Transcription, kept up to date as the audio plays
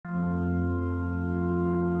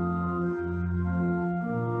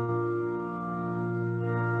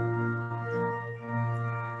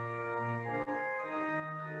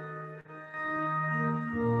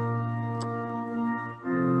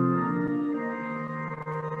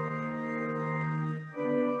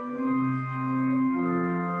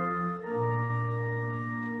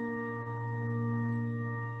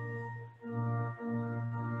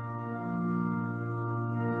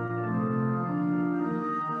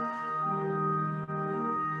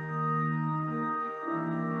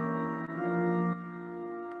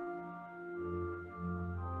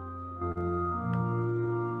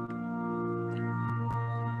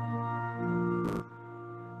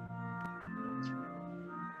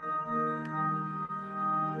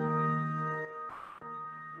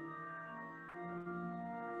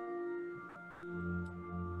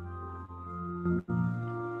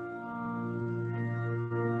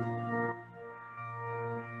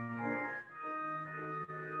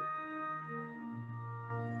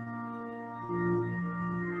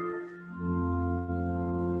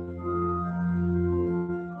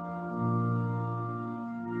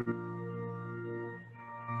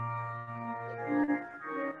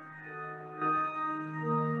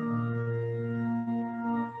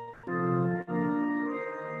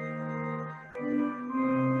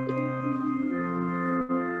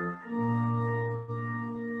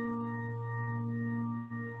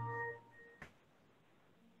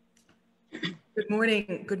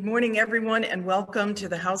Good morning, everyone, and welcome to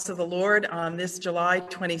the House of the Lord on this July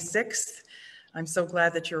 26th. I'm so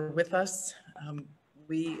glad that you're with us.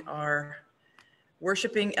 We are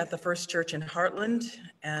worshiping at the First Church in Heartland,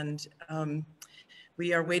 and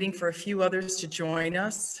we are waiting for a few others to join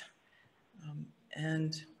us.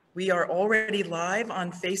 And we are already live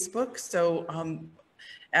on Facebook, so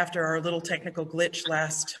after our little technical glitch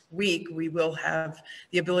last week, we will have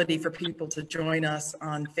the ability for people to join us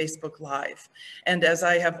on Facebook Live. And as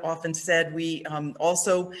I have often said, we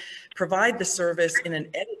also provide the service in an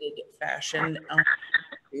edited fashion.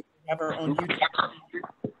 We have our own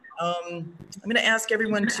YouTube. I'm going to ask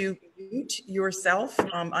everyone to mute yourself.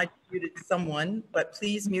 I muted someone, but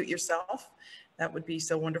please mute yourself. That would be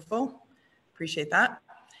so wonderful. Appreciate that.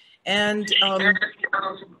 And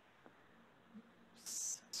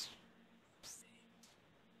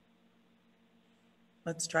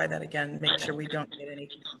let's try that again, make sure we don't get any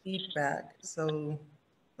feedback. So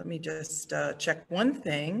let me just check one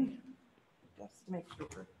thing, just to make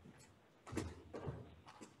sure.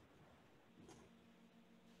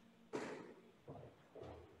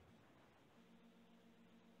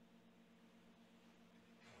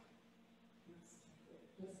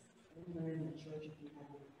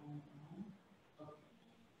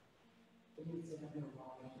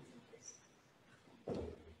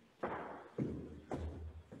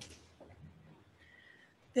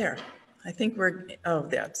 There, I think we're, oh,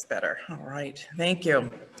 that's better. All right, thank you. All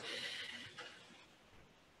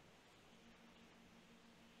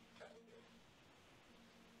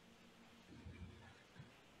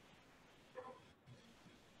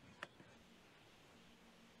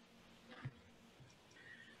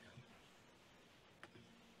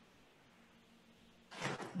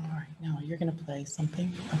right, now you're going to play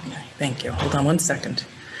something. Okay, thank you. Hold on one second.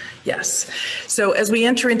 Yes. So as we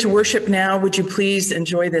enter into worship now, would you please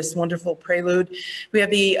enjoy this wonderful prelude? We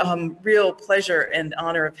have the real pleasure and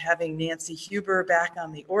honor of having Nancy Huber back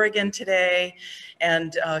on the organ today.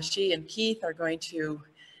 And she and Keith are going to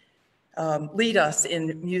lead us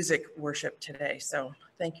in music worship today. So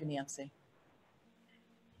thank you, Nancy.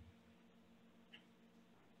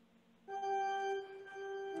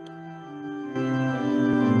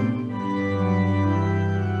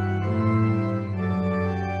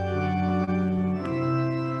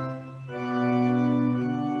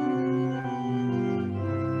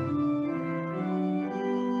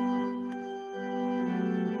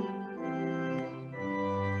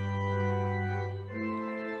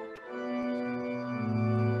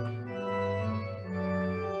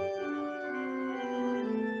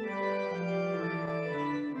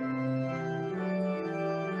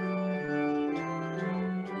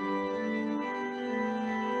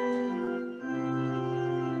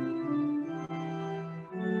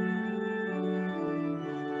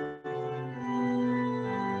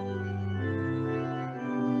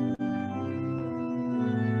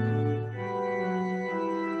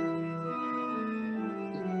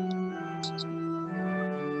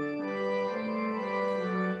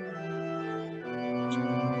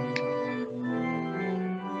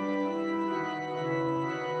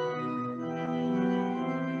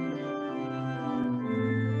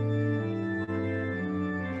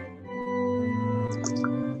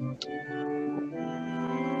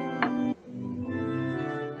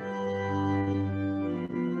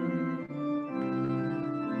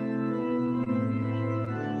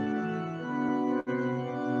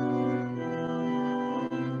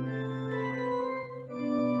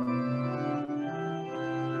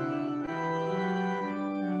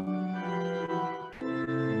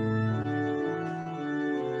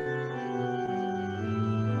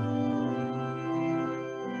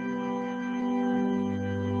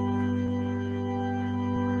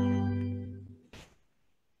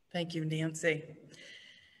 Thank you, Nancy.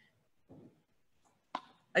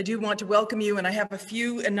 I do want to welcome you, and I have a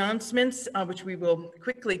few announcements which we will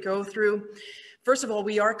quickly go through. First of all,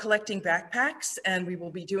 we are collecting backpacks, and we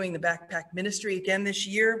will be doing the backpack ministry again this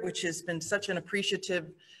year, which has been such an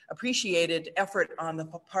appreciated effort on the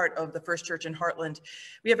part of the First Church in Heartland.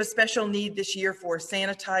 We have a special need this year for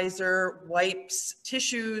sanitizer, wipes,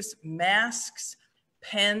 tissues, masks,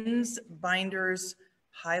 pens, binders,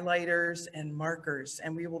 highlighters, and markers,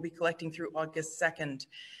 and we will be collecting through August 2nd.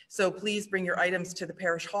 So please bring your items to the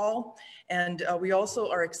parish hall. And we also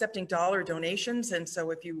are accepting dollar donations. And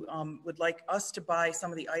so if you would like us to buy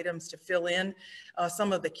some of the items to fill in,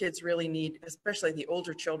 some of the kids really need, especially the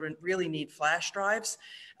older children, really need flash drives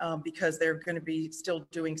because they're going to be still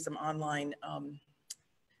doing some online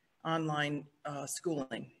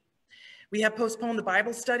schooling. We have postponed the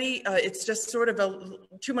Bible study. It's just sort of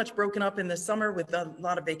too much broken up in the summer with a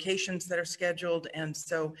lot of vacations that are scheduled. And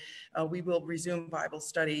so we will resume Bible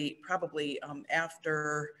study probably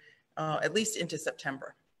after at least into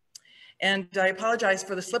September. And I apologize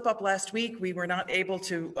for the slip up last week. We were not able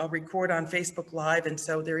to record on Facebook Live, and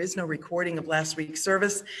so there is no recording of last week's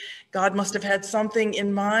service. God must have had something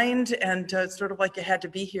in mind, and it's sort of like you had to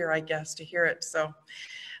be here, I guess, to hear it. So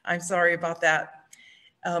I'm sorry about that.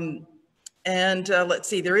 Let's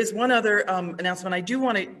see, there is one other announcement. I do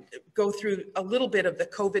want to go through a little bit of the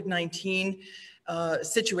COVID-19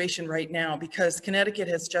 situation right now, because Connecticut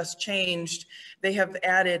has just changed. They have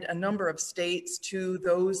added a number of states to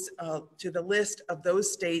those to the list of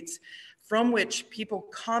those states from which people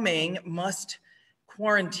coming must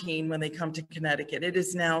quarantine when they come to Connecticut. It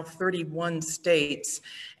is now 31 states.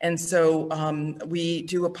 And so we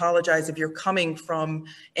do apologize if you're coming from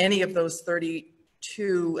any of those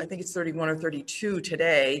 32, I think it's 31 or 32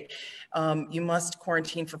 today, you must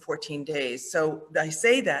quarantine for 14 days. So I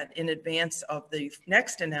say that in advance of the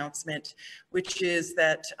next announcement, which is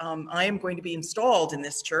that I am going to be installed in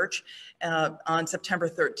this church on September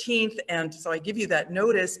 13th. And so I give you that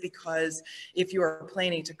notice because if you are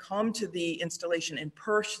planning to come to the installation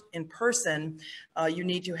in person, you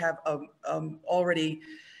need to have already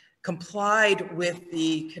complied with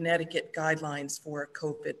the Connecticut guidelines for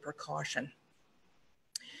COVID precaution.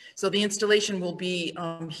 So the installation will be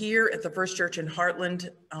here at the First Church in Heartland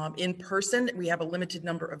in person. We have a limited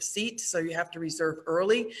number of seats, so you have to reserve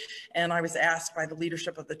early. And I was asked by the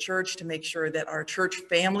leadership of the church to make sure that our church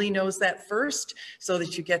family knows that first, so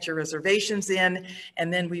that you get your reservations in,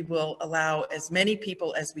 and then we will allow as many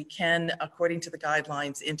people as we can according to the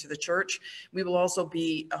guidelines into the church. We will also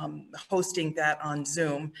be hosting that on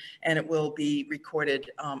Zoom, and it will be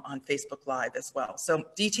recorded on Facebook Live as well. So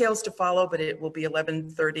details to follow, but it will be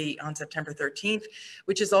 11:30 on September 13th,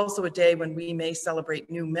 which is also a day when we may celebrate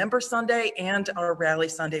New Member Sunday and our Rally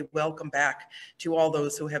Sunday. Welcome back to all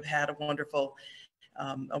those who have had a wonderful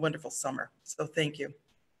summer. So thank you.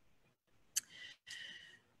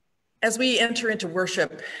 As we enter into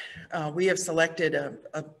worship, we have selected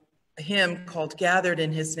a hymn called Gathered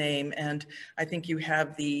in His Name, and I think you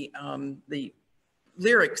have the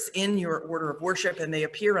lyrics in your order of worship, and they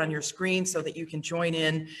appear on your screen so that you can join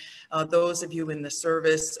in. Those of you in the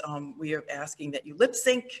service, we are asking that you lip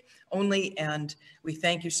sync only, and we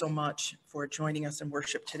thank you so much for joining us in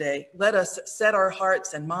worship today. Let us set our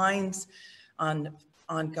hearts and minds on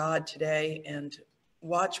God today and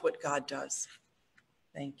watch what God does.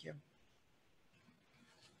 Thank you.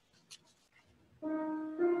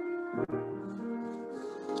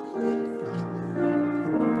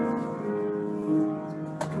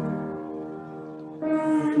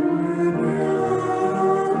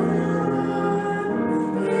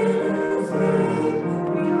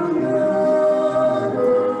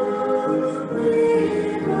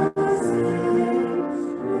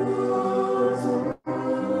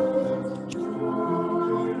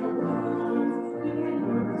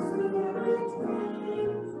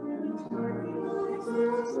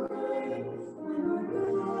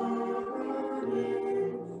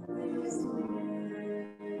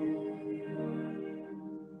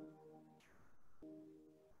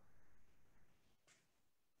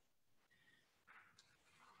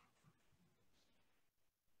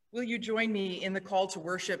 Will you join me in the call to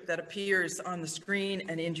worship that appears on the screen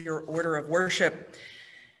and in your order of worship?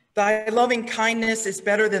 Thy loving kindness is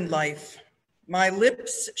better than life. My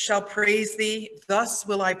lips shall praise thee, thus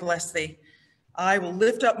will I bless thee. I will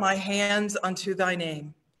lift up my hands unto thy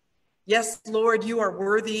name. Yes, Lord, you are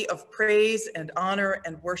worthy of praise and honor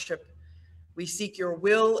and worship. We seek your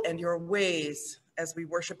will and your ways as we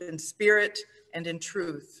worship in spirit and in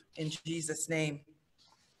truth, in Jesus' name.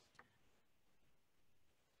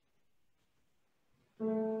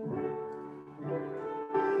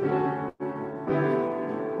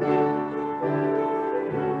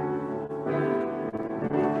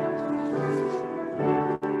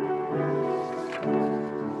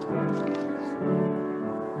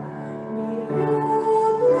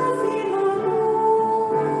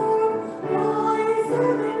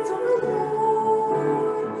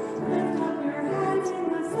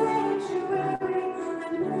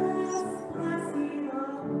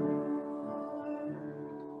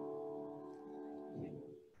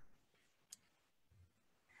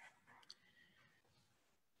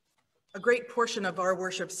 A great portion of our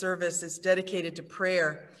worship service is dedicated to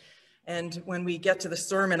prayer. And when we get to the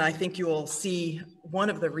sermon, I think you will see one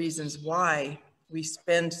of the reasons why we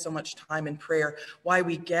spend so much time in prayer, why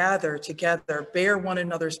we gather together, bear one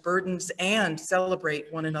another's burdens, and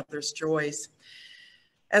celebrate one another's joys.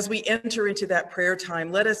 As we enter into that prayer time,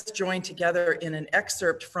 let us join together in an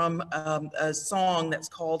excerpt from a song that's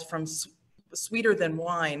called From Sweeter Than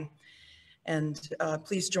Wine. And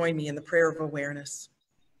please join me in the prayer of awareness.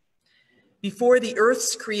 Before the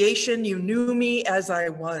earth's creation, you knew me as I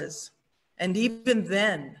was, and even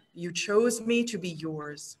then, you chose me to be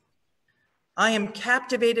yours. I am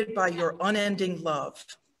captivated by your unending love.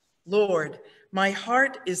 Lord, my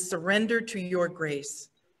heart is surrendered to your grace.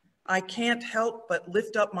 I can't help but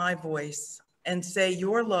lift up my voice and say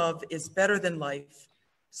your love is better than life,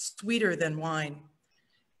 sweeter than wine.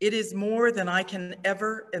 It is more than I can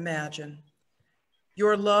ever imagine.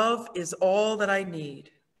 Your love is all that I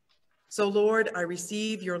need. So Lord, I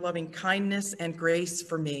receive your loving kindness and grace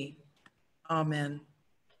for me. Amen.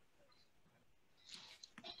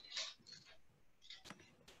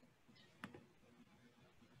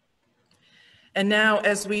 And now,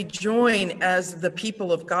 as we join as the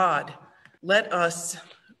people of God, let us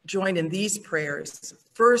join in these prayers.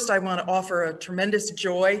 First, I want to offer a tremendous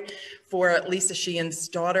joy for Lisa Sheehan's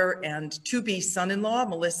daughter and to-be son-in-law,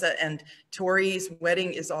 Melissa and Tori's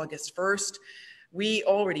wedding is August 1st. We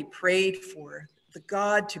already prayed for the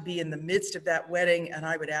God to be in the midst of that wedding, and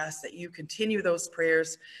I would ask that you continue those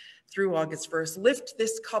prayers through August 1st. Lift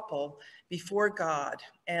this couple before God,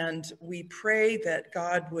 and we pray that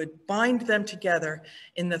God would bind them together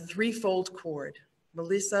in the threefold cord,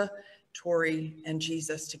 Melissa, Tori, and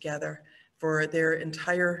Jesus together for their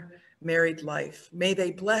entire married life. May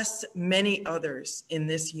they bless many others in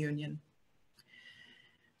this union.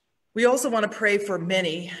 We also want to pray for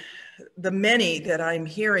the many that I'm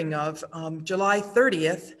hearing of. July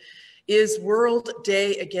 30th is World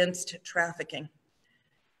Day Against Trafficking.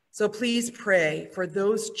 So please pray for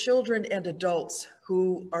those children and adults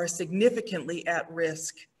who are significantly at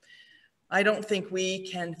risk. I don't think we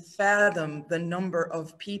can fathom the number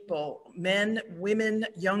of people, men, women,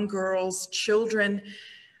 young girls, children,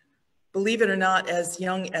 believe it or not, as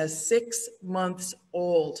young as 6 months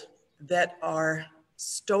old, that are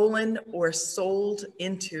stolen or sold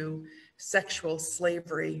into sexual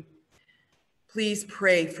slavery. Please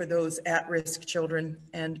pray for those at-risk children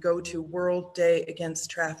and go to World Day Against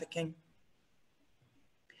Trafficking.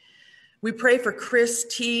 We pray for Chris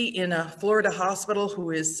T. in a Florida hospital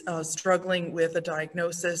who is struggling with a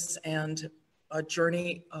diagnosis and a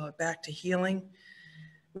journey back to healing.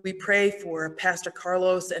 We pray for Pastor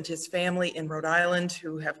Carlos and his family in Rhode Island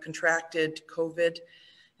who have contracted COVID,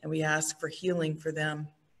 and we ask for healing for them.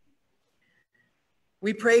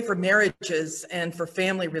 We pray for marriages and for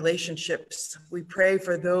family relationships. We pray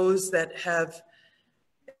for those that have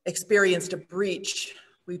experienced a breach.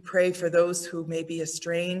 We pray for those who may be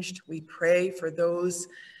estranged. We pray for those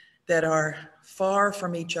that are far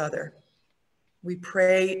from each other. We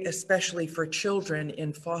pray especially for children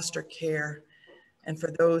in foster care and for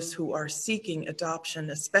those who are seeking adoption,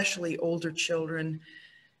 especially older children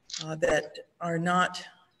that are not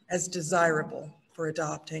as desirable for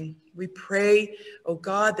adopting. We pray, oh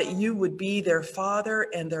God, that you would be their father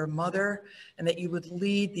and their mother, and that you would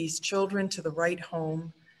lead these children to the right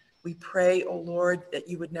home. We pray, oh Lord, that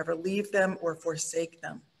you would never leave them or forsake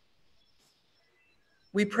them.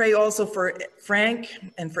 We pray also for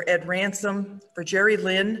Frank and for Ed Ransom, for Jerry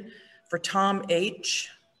Lynn, for Tom H.,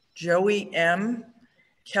 Joey M.,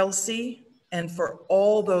 Kelsey, and for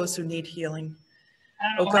all those who need healing.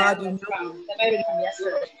 Oh God, you know that might have been from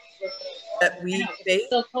yesterday. that we face.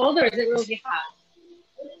 Still cold, or is it really hot?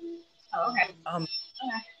 Oh, okay. Okay.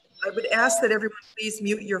 I would ask that everyone please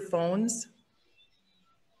mute your phones.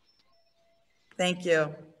 Thank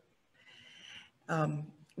you.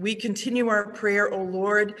 We continue our prayer, O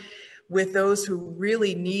Lord, with those who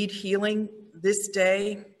really need healing this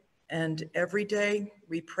day and every day.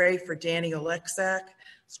 We pray for Danny Alexak,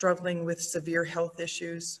 struggling with severe health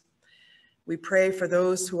issues. We pray for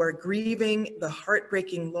those who are grieving the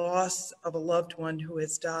heartbreaking loss of a loved one who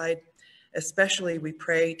has died. Especially we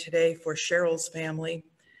pray today for Cheryl's family.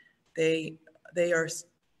 They are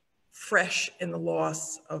fresh in the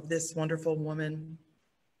loss of this wonderful woman.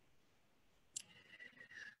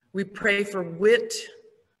 We pray for Whit,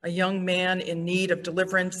 a young man in need of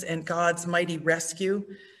deliverance and God's mighty rescue.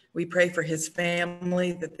 We pray for his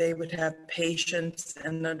family, that they would have patience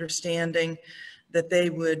and understanding, that they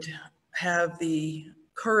would have the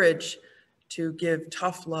courage to give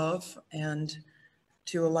tough love and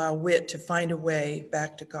to allow Whit to find a way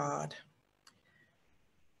back to God.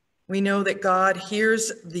 We know that God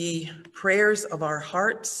hears the prayers of our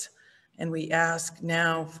hearts, and we ask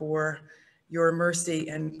now for your mercy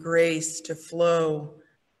and grace to flow.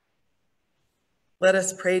 Let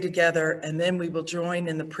us pray together, and then we will join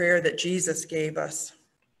in the prayer that Jesus gave us.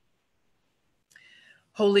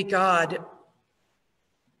 Holy God,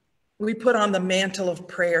 we put on the mantle of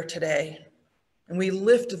prayer today, and we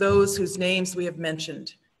lift those whose names we have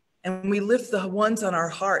mentioned. And we lift the ones on our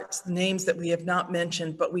hearts, the names that we have not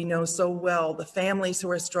mentioned, but we know so well, the families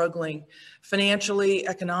who are struggling financially,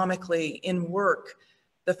 economically, in work,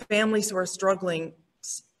 the families who are struggling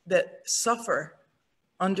that suffer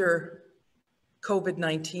under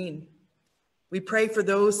COVID-19. We pray for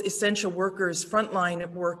those essential workers, frontline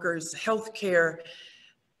workers, healthcare,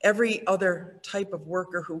 every other type of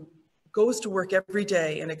worker who goes to work every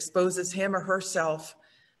day and exposes him or herself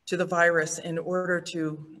to the virus in order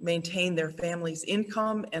to maintain their family's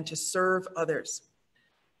income and to serve others.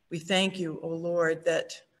 We thank you, O Lord,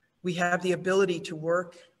 that we have the ability to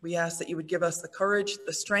work. We ask that you would give us the courage,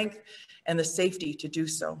 the strength, and the safety to do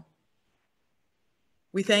so.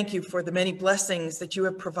 We thank you for the many blessings that you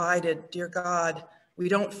have provided, dear God. We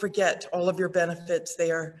don't forget all of your benefits.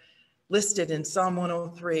 They are listed in Psalm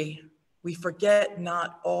 103. We forget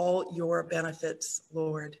not all your benefits,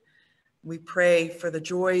 Lord. We pray for the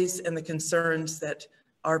joys and the concerns that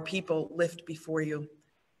our people lift before you.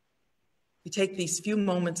 We take these few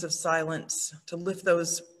moments of silence to lift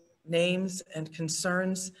those names and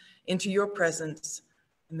concerns into your presence,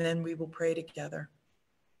 and then we will pray together.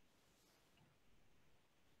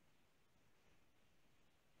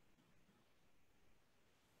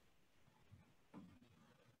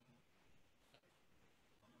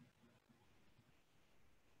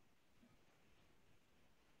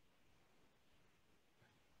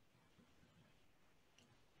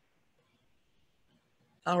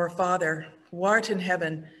 Our Father, who art in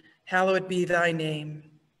heaven, hallowed be thy name.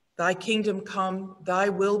 Thy kingdom come, thy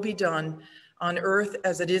will be done, on earth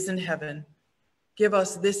as it is in heaven. Give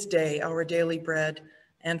us this day our daily bread,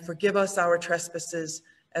 and forgive us our trespasses,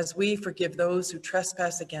 as we forgive those who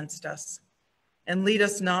trespass against us. And lead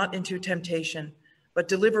us not into temptation, but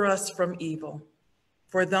deliver us from evil.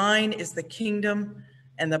 For thine is the kingdom,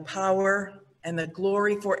 and the power, and the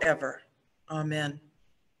glory forever. Amen.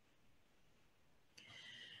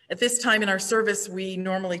 At this time in our service, we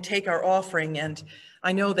normally take our offering, and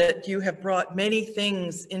I know that you have brought many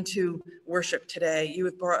things into worship today. You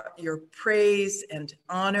have brought your praise and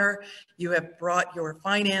honor. You have brought your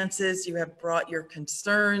finances. You have brought your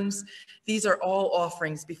concerns. These are all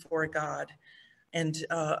offerings before God. And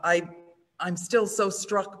I'm still so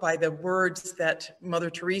struck by the words that Mother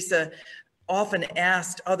Teresa often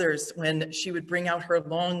asked others when she would bring out her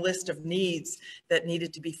long list of needs that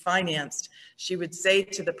needed to be financed. She would say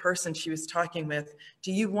to the person she was talking with,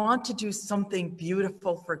 do you want to do something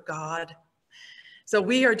beautiful for God? So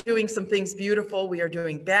we are doing some things beautiful. We are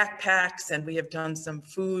doing backpacks, and we have done some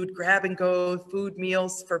food, grab and go, food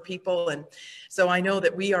meals for people. And so I know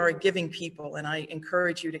that we are a giving people, and I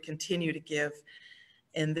encourage you to continue to give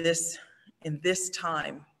in this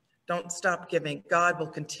time. Don't stop giving. God will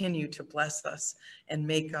continue to bless us and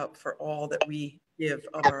make up for all that we give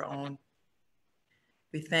of our own.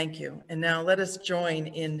 We thank you. And now let us join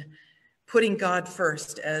in putting God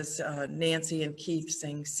first as Nancy and Keith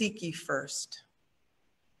sing, "Seek Ye First."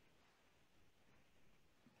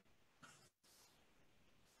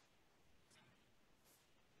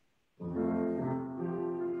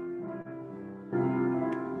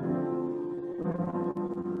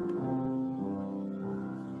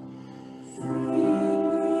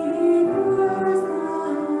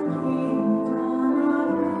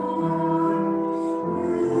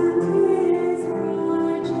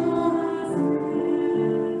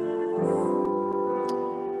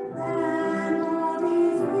 And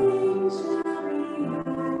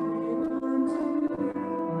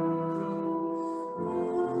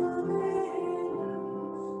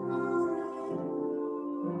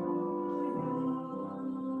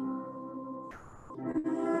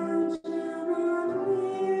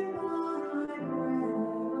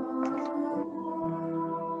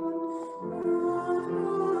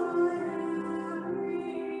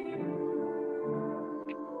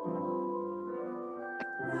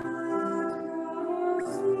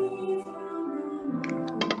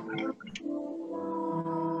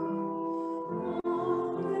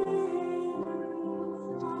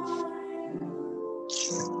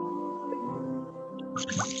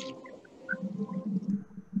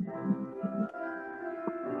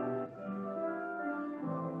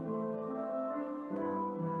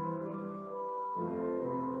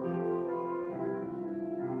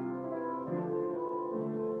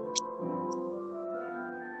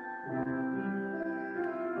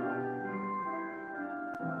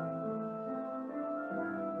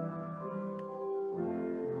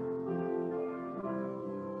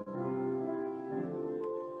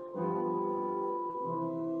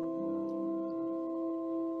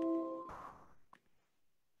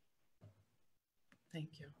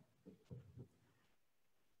Thank you.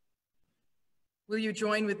 Will you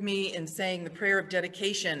join with me in saying the prayer of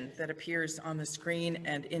dedication that appears on the screen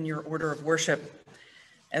and in your order of worship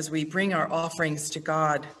as we bring our offerings to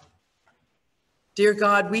God? Dear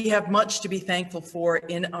God, we have much to be thankful for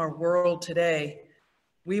in our world today.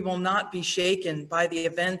 We will not be shaken by the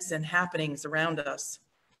events and happenings around us.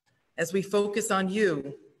 As we focus on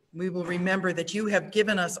you, we will remember that you have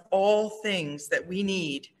given us all things that we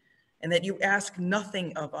need and that you ask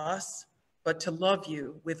nothing of us but to love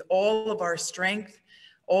you with all of our strength,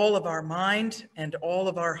 all of our mind, and all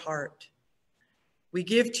of our heart. We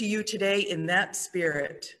give to you today in that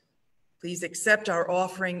spirit. Please accept our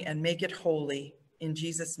offering and make it holy. In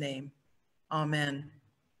Jesus' name, amen.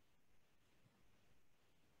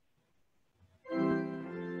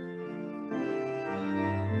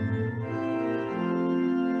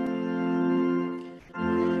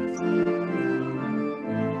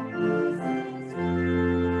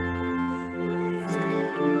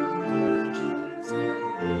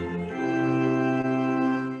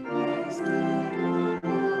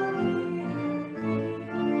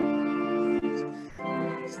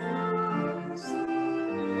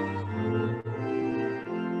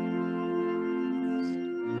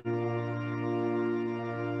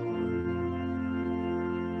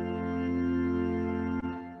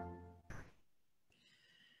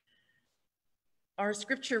 Our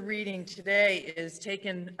scripture reading today is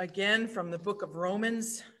taken again from the book of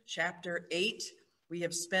Romans, chapter 8. We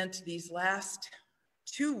have spent these last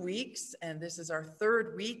 2 weeks, and this is our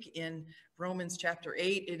third week in Romans chapter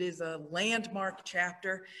 8. It is a landmark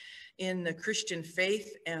chapter in the Christian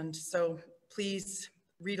faith, and so please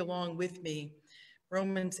read along with me.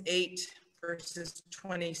 Romans 8, verses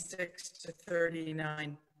 26 to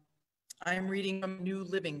 39. I'm reading from New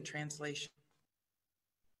Living Translation.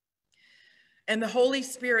 And the Holy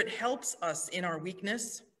Spirit helps us in our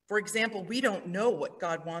weakness. For example, we don't know what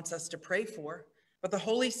God wants us to pray for, but the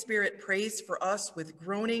Holy Spirit prays for us with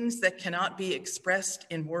groanings that cannot be expressed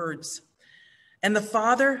in words. And the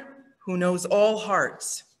Father, who knows all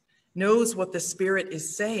hearts, knows what the Spirit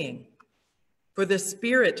is saying. For the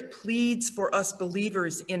Spirit pleads for us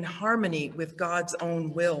believers in harmony with God's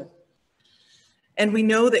own will. And we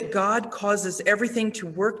know that God causes everything to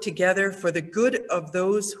work together for the good of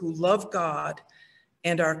those who love God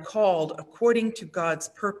and are called according to God's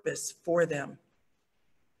purpose for them.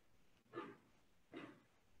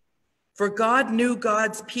 For God knew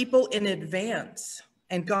God's people in advance,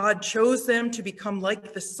 and God chose them to become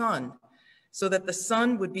like the Son, so that the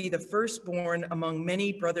Son would be the firstborn among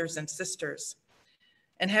many brothers and sisters.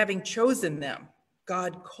 And having chosen them,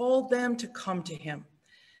 God called them to come to him.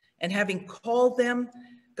 And having called them,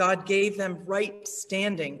 God gave them right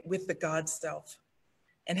standing with the God self.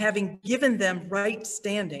 And having given them right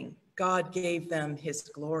standing, God gave them his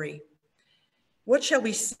glory. What shall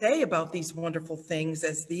we say about these wonderful things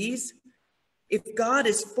as these? If God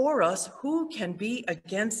is for us, who can be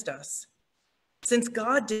against us? Since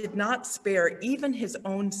God did not spare even his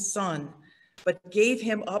own Son, but gave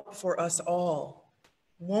him up for us all,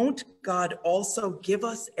 won't God also give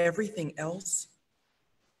us everything else?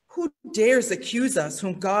 Who dares accuse us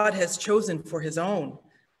whom God has chosen for his own?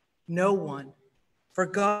 No one, for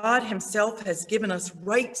God himself has given us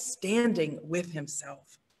right standing with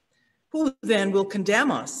himself. Who then will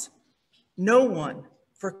condemn us? No one,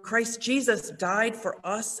 for Christ Jesus died for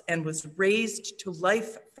us and was raised to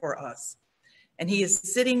life for us. And he is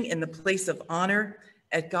sitting in the place of honor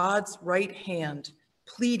at God's right hand,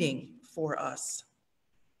 pleading for us.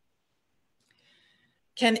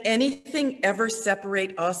 Can anything ever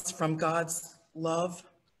separate us from God's love?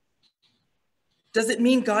 Does it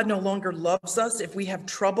mean God no longer loves us if we have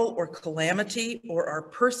trouble or calamity, or are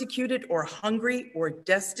persecuted or hungry or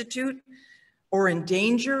destitute, or in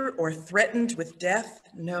danger or threatened with death?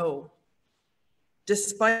 No.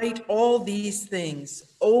 Despite all these things,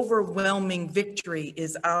 overwhelming victory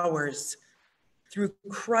is ours through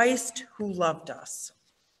Christ who loved us.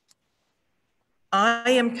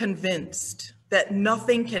 I am convinced that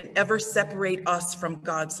nothing can ever separate us from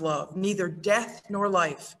God's love, neither death nor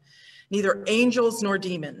life, neither angels nor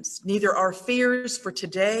demons, neither our fears for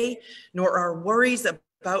today nor our worries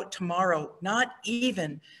about tomorrow, not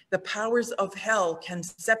even the powers of hell can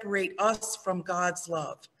separate us from God's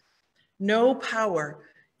love. No power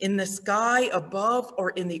in the sky above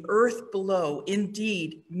or in the earth below,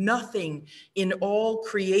 indeed, nothing in all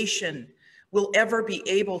creation will ever be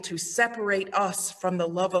able to separate us from the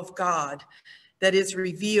love of God that is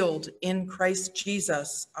revealed in Christ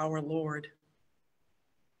Jesus, our Lord.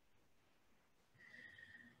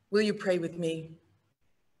 Will you pray with me?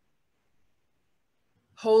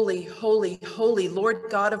 Holy, holy, holy,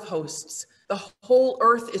 Lord God of hosts, the whole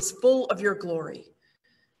earth is full of your glory.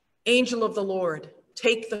 Angel of the Lord,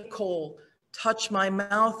 take the coal, touch my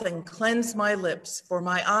mouth and cleanse my lips, for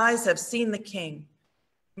my eyes have seen the King.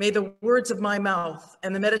 May the words of my mouth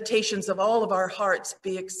and the meditations of all of our hearts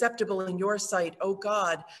be acceptable in your sight, O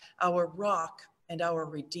God, our rock and our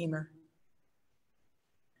Redeemer.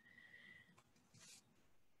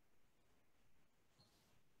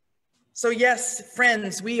 So yes,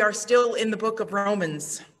 friends, we are still in the book of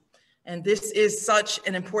Romans, and this is such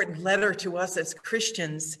an important letter to us as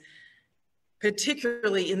Christians,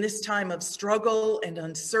 particularly in this time of struggle and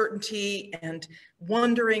uncertainty and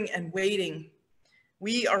wondering and waiting.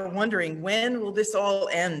 We are wondering, when will this all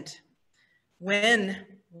end? When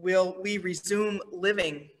will we resume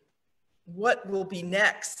living? What will be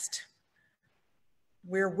next?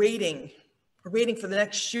 We're waiting. We're waiting for the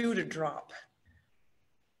next shoe to drop.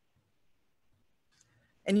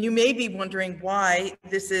 And you may be wondering why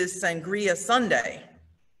this is Sangria Sunday.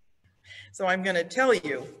 So I'm going to tell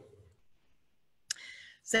you.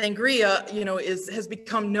 Sangria, has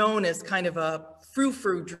become known as kind of a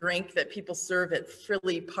frou-frou drink that people serve at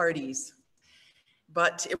frilly parties.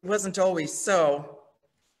 But it wasn't always so.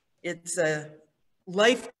 It's a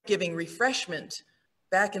life-giving refreshment.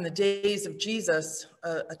 Back in the days of Jesus,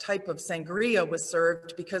 a type of sangria was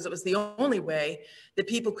served because it was the only way that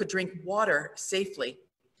people could drink water safely,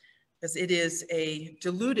 because it is a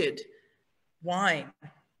diluted wine.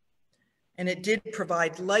 And it did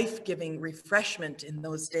provide life-giving refreshment in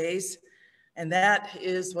those days. And that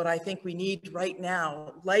is what I think we need right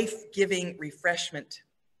now, life-giving refreshment.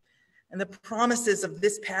 And the promises of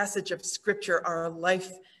this passage of Scripture are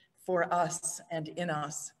life for us and in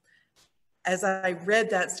us. As I read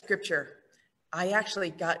that Scripture, I actually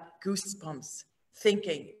got goosebumps,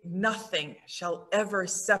 thinking nothing shall ever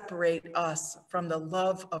separate us from the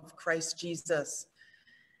love of Christ Jesus.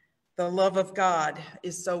 The love of God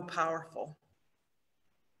is so powerful.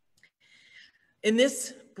 In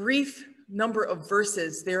this brief number of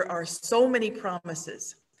verses, there are so many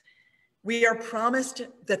promises. We are promised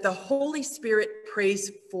that the Holy Spirit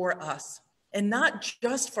prays for us, and not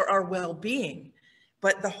just for our well-being,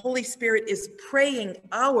 but the Holy Spirit is praying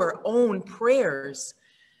our own prayers.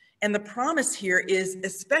 And the promise here is,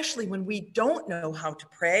 especially when we don't know how to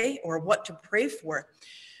pray or what to pray for,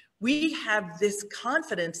 we have this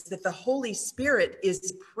confidence that the Holy Spirit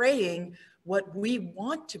is praying what we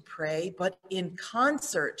want to pray, but in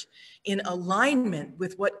concert, in alignment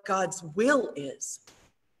with what God's will is.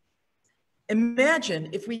 Imagine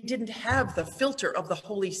if we didn't have the filter of the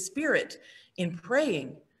Holy Spirit in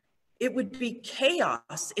praying. It would be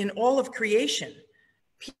chaos in all of creation.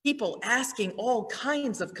 People asking all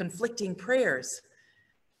kinds of conflicting prayers.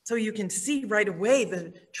 So you can see right away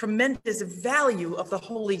the tremendous value of the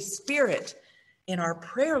Holy Spirit in our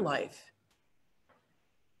prayer life.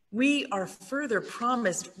 We are further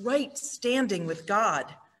promised right standing with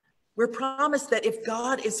God. We're promised that if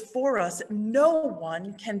God is for us, no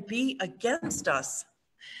one can be against us.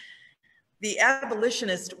 The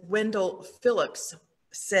abolitionist Wendell Phillips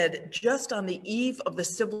said just on the eve of the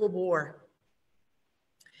Civil War,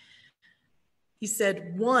 he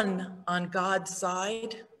said, "One on God's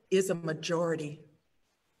side is a majority."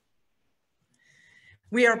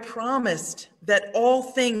 We are promised that all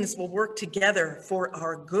things will work together for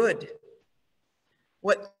our good.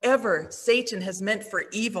 Whatever Satan has meant for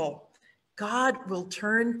evil, God will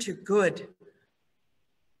turn to good.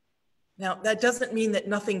 Now, that doesn't mean that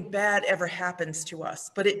nothing bad ever happens to us,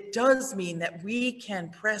 but it does mean that we can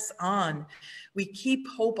press on. We keep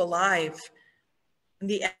hope alive. And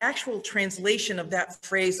the actual translation of that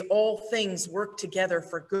phrase, "all things work together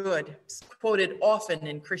for good," is quoted often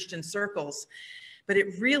in Christian circles, but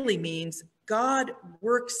it really means God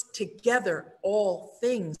works together all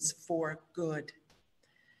things for good.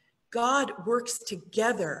 God works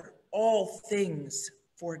together all things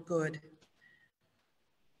for good.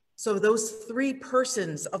 So those three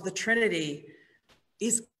persons of the Trinity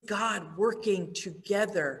is God working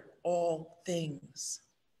together all things.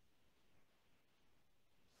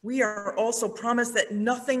 We are also promised that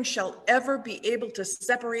nothing shall ever be able to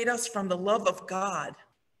separate us from the love of God.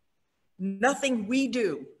 Nothing we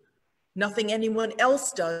do, nothing anyone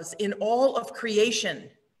else does in all of creation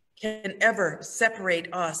can ever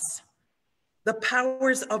separate us. The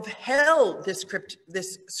powers of hell, this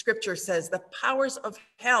scripture says, the powers of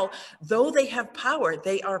hell, though they have power,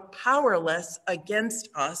 they are powerless against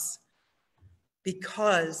us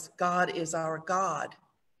because God is our God.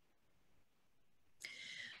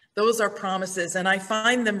 Those are promises, and I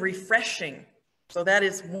find them refreshing. So that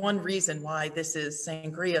is one reason why this is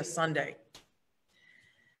Sangria Sunday.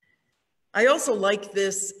 I also like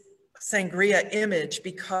this sangria image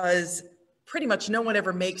because pretty much no one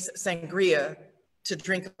ever makes sangria to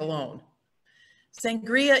drink alone.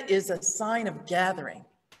 Sangria is a sign of gathering.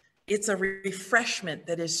 It's a refreshment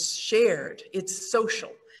that is shared. It's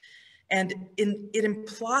social. And it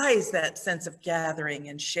implies that sense of gathering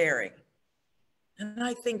and sharing. And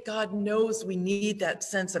I think God knows we need that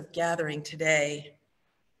sense of gathering today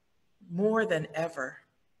more than ever.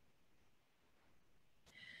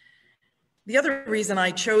 The other reason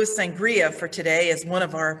I chose sangria for today as one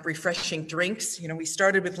of our refreshing drinks, we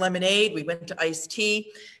started with lemonade, we went to iced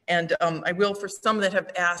tea, and I will, for some that have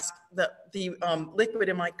asked, the liquid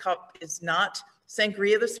in my cup is not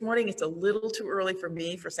sangria this morning. It's a little too early for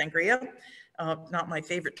me for sangria. Not my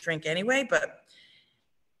favorite drink anyway, but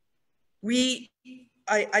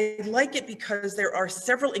I like it because there are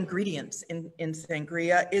several ingredients in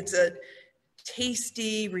sangria. It's a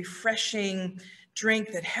tasty, refreshing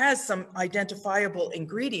drink that has some identifiable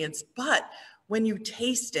ingredients, but when you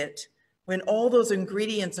taste it, when all those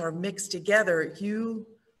ingredients are mixed together, you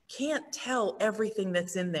can't tell everything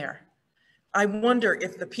that's in there. I wonder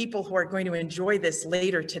if the people who are going to enjoy this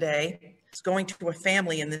later today, it's going to a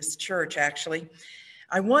family in this church actually,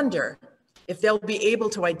 I wonder if they'll be able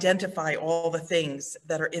to identify all the things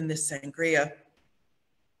that are in this sangria.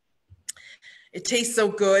 It tastes so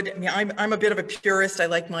good. I mean, I'm a bit of a purist. I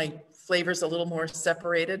like my flavors a little more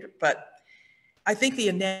separated, but I think the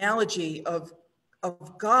analogy of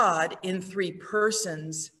God in three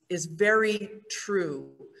persons is very true.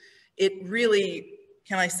 It really,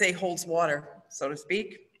 can I say, holds water, so to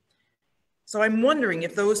speak. So I'm wondering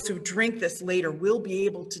if those who drink this later will be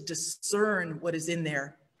able to discern what is in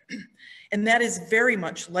there. And that is very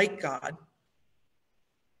much like God.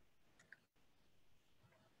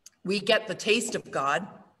 We get the taste of God.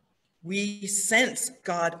 We sense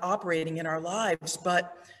God operating in our lives,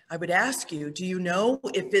 but I would ask you, do you know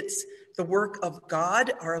if it's the work of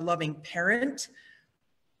God, our loving parent,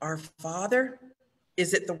 our Father?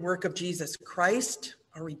 Is it the work of Jesus Christ,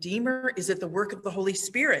 our Redeemer? Is it the work of the Holy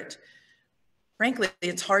Spirit? Frankly,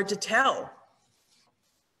 it's hard to tell.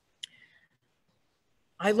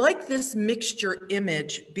 I like this mixture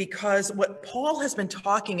image because what Paul has been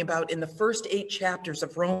talking about in the first 8 chapters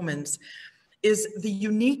of Romans is the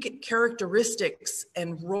unique characteristics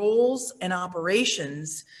and roles and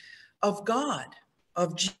operations of God,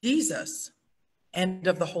 of Jesus, and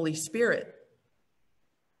of the Holy Spirit.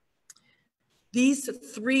 These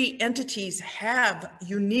 3 entities have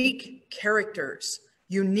unique characters,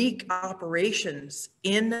 unique operations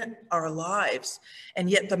in our lives, and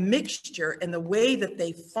yet the mixture and the way that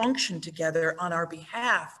they function together on our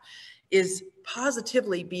behalf is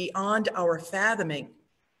positively beyond our fathoming.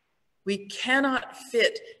 We cannot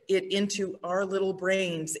fit it into our little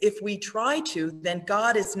brains. If we try to, then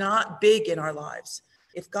God is not big in our lives.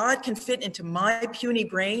 If God can fit into my puny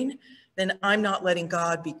brain, then I'm not letting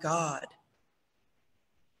God be God.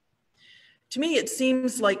 To me, it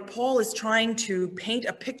seems like Paul is trying to paint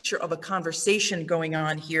a picture of a conversation going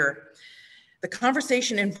on here. The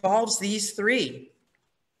conversation involves these 3.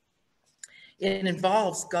 It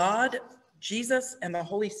involves God, Jesus, and the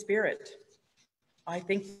Holy Spirit. I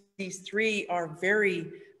think these 3 are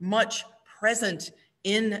very much present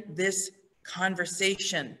in this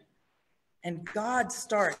conversation. And God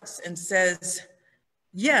starts and says,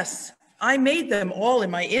 yes, I made them all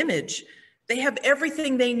in my image. They have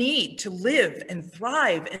everything they need to live and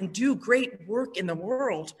thrive and do great work in the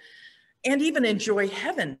world and even enjoy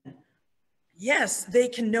heaven. Yes, they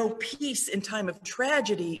can know peace in time of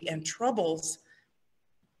tragedy and troubles,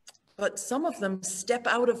 but some of them step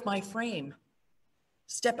out of my frame,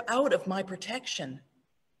 step out of my protection.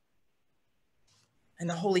 And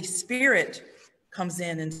the Holy Spirit comes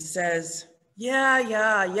in and says,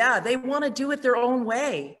 yeah, they want to do it their own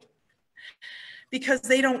way, because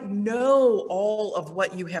they don't know all of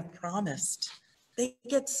what you have promised. They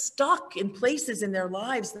get stuck in places in their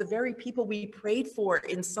lives. The very people we prayed for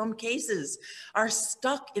in some cases are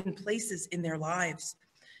stuck in places in their lives.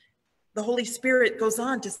 The Holy Spirit goes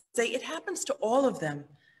on to say it happens to all of them,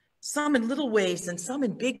 some in little ways and some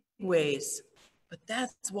in big ways. But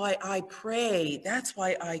that's why I pray. That's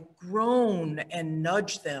why I groan and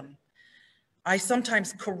nudge them. I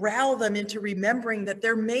sometimes corral them into remembering that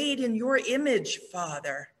they're made in your image,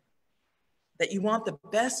 Father, that you want the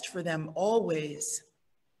best for them always,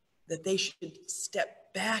 that they should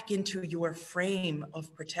step back into your frame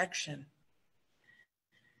of protection.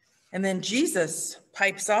 And then Jesus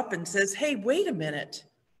pipes up and says, hey, wait a minute.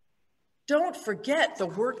 Don't forget the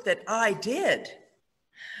work that I did.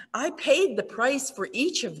 I paid the price for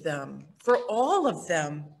each of them, for all of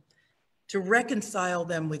them, to reconcile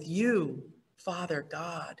them with you. Father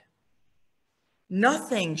God.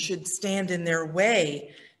 Nothing should stand in their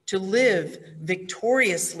way to live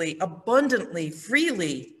victoriously, abundantly,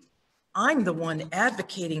 freely. I'm the one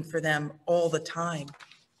advocating for them all the time.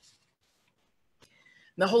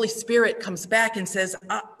 The Holy Spirit comes back and says,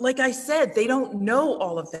 like I said, they don't know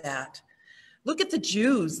all of that. Look at the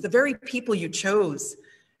Jews, the very people you chose.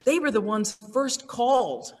 They were the ones first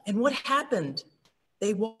called. And what happened?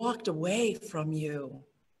 They walked away from you.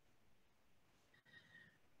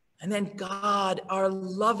 And then God, our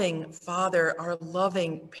loving Father, our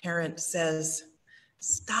loving parent says,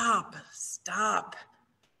 stop.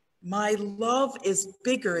 My love is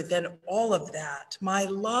bigger than all of that. My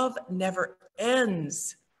love never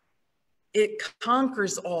ends. It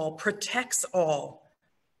conquers all, protects all.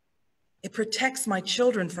 It protects my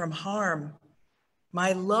children from harm.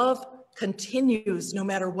 My love continues no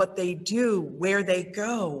matter what they do, where they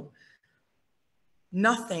go.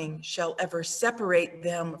 Nothing shall ever separate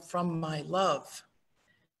them from my love.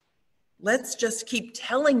 Let's just keep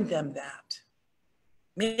telling them that.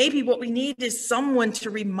 Maybe what we need is someone to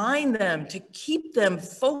remind them, to keep them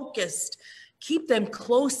focused, keep them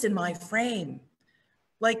close in my frame.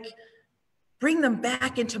 Like, bring them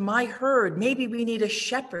back into my herd. Maybe we need a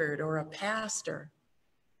shepherd or a pastor.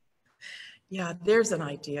 Yeah, there's an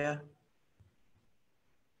idea.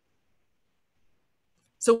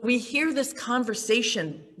 So we hear this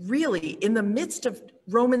conversation really in the midst of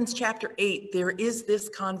Romans chapter 8, there is this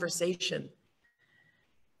conversation.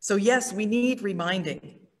 So yes, we need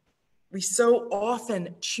reminding. We so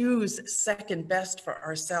often choose second best for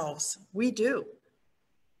ourselves. We do.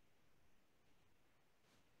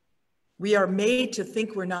 We are made to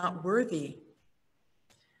think we're not worthy.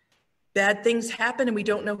 Bad things happen and we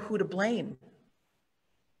don't know who to blame.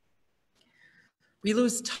 We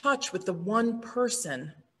lose touch with the one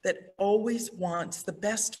person that always wants the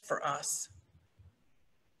best for us.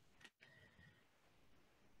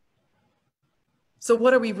 So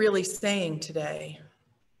what are we really saying today?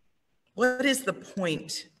 What is the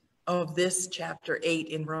point of this chapter 8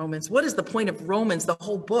 in Romans? What is the point of Romans, the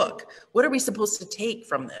whole book? What are we supposed to take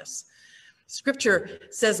from this? Scripture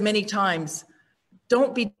says many times,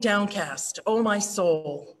 don't be downcast, oh my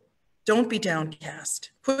soul. Don't be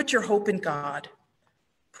downcast. Put your hope in God.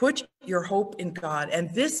 Put your hope in God.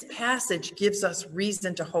 And this passage gives us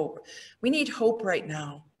reason to hope. We need hope right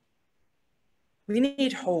now. We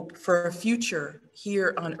need hope for a future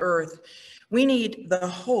here on earth. We need the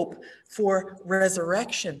hope for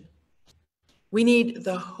resurrection. We need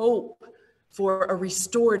the hope for a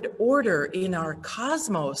restored order in our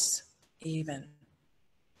cosmos, even.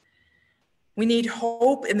 We need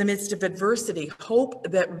hope in the midst of adversity,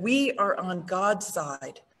 hope that we are on God's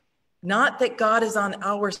side. Not that God is on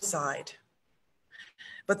our side,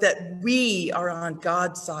 but that we are on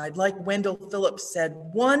God's side. Like Wendell Phillips said,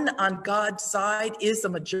 one on God's side is a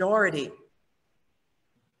majority.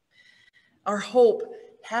 Our hope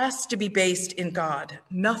has to be based in God.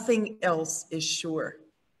 Nothing else is sure.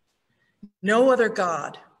 No other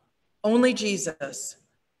God, only Jesus,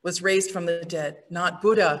 was raised from the dead. Not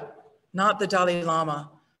Buddha, not the Dalai Lama,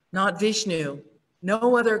 not Vishnu.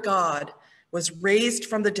 No other God was raised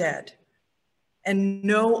from the dead, and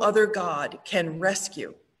no other God can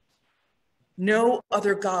rescue. No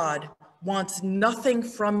other God wants nothing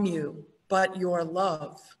from you but your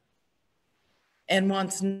love, and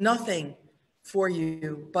wants nothing for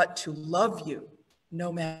you but to love you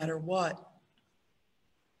no matter what.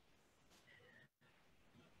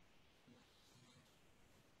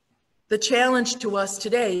 The challenge to us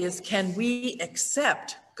today is, can we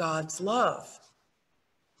accept God's love?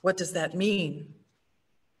 What does that mean?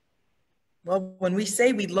 Well, when we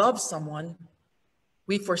say we love someone,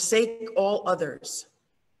 we forsake all others.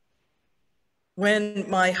 When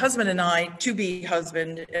my husband and I, to-be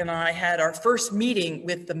husband, and I had our first meeting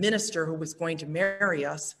with the minister who was going to marry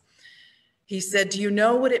us, he said, "Do you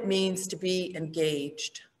know what it means to be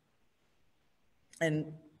engaged?"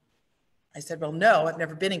 And I said, "Well, no, I've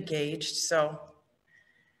never been engaged."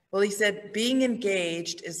 Well, he said, being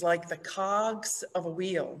engaged is like the cogs of a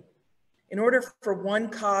wheel. In order for one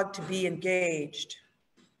cog to be engaged,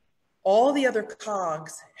 all the other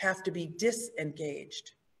cogs have to be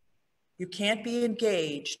disengaged. You can't be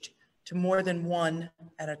engaged to more than one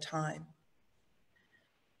at a time.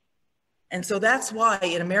 And so that's why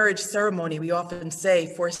in a marriage ceremony, we often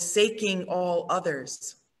say, forsaking all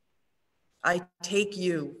others. I take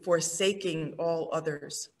you, forsaking all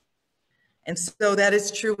others. And so that is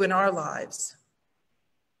true in our lives.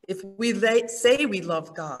 If we say we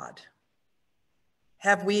love God,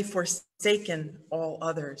 have we forsaken all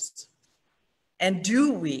others? And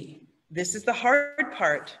do we, this is the hard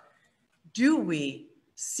part, Do we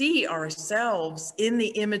see ourselves in the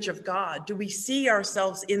image of God? Do we see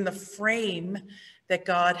ourselves in the frame that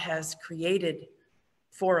God has created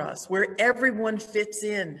for us, where everyone fits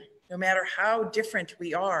in, no matter how different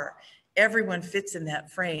we are, everyone fits in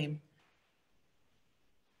that frame?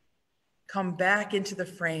 Come back into the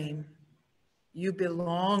frame. You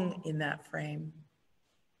belong in that frame.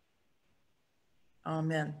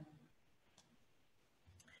 Amen.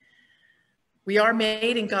 We are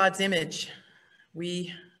made in God's image.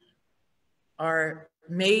 We are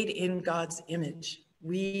made in God's image.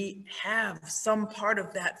 We have some part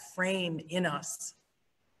of that frame in us.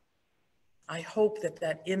 I hope that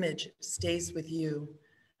that image stays with you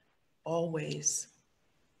always.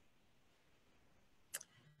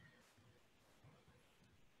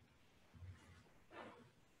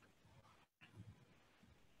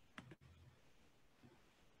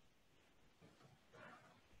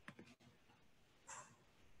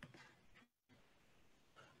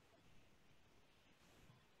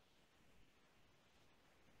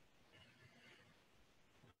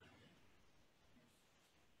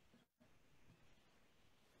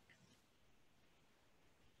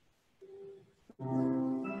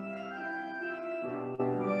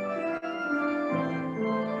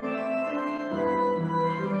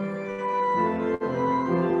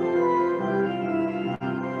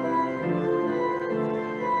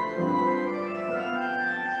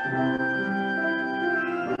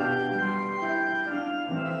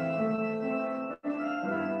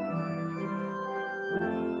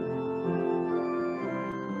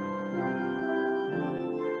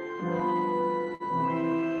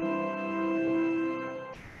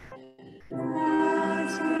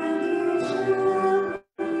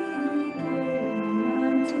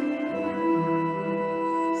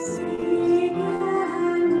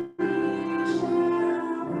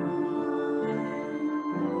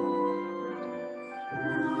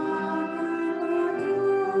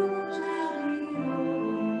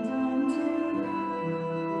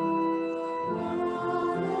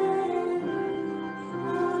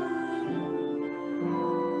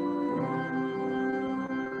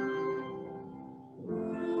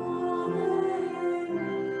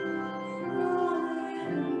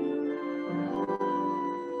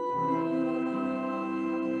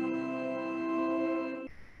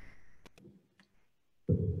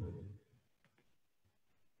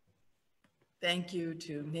 Thank you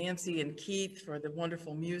to Nancy and Keith for the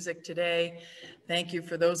wonderful music today. Thank you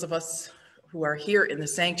for those of us who are here in the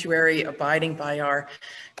sanctuary abiding by our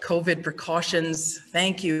COVID precautions.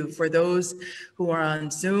 Thank you for those who are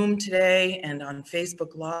on Zoom today and on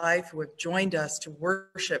Facebook Live who have joined us to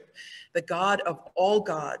worship the God of all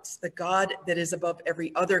gods, the God that is above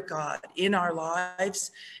every other God in our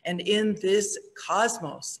lives and in this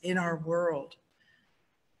cosmos, in our world.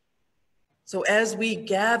 So as we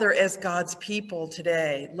gather as God's people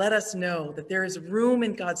today, let us know that there is room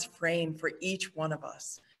in God's frame for each one of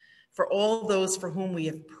us. For all those for whom we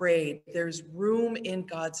have prayed, there's room in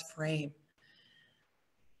God's frame.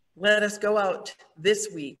 Let us go out this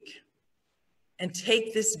week and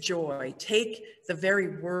take this joy, take the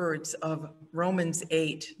very words of Romans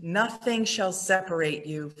 8. Nothing shall separate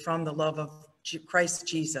you from the love of Christ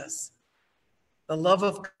Jesus, the love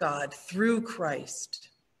of God through Christ.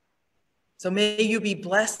 So may you be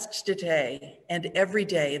blessed today and every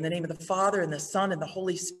day in the name of the Father and the Son and the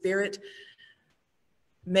Holy Spirit.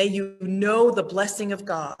 May you know the blessing of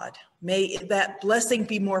God. May that blessing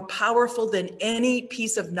be more powerful than any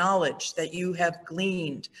piece of knowledge that you have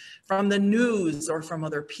gleaned from the news or from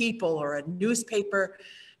other people or a newspaper.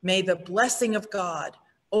 May the blessing of God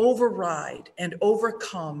override and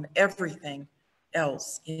overcome everything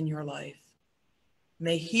else in your life.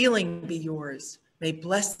 May healing be yours. May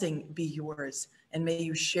blessing be yours, and may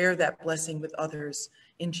you share that blessing with others.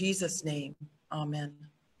 In Jesus' name, amen.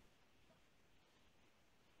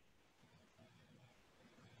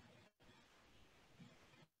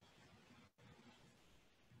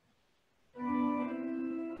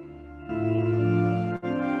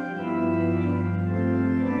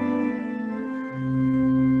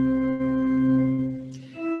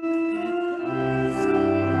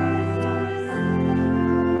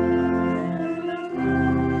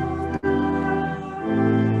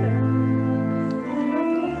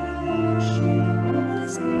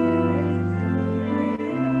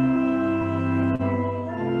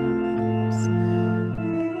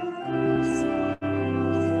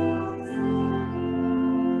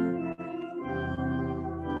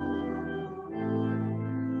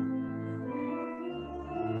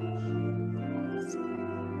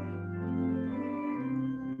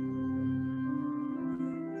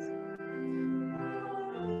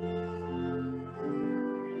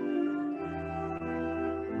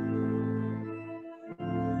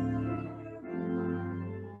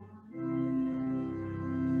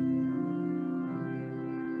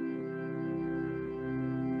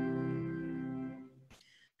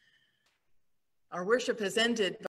 Our worship has ended,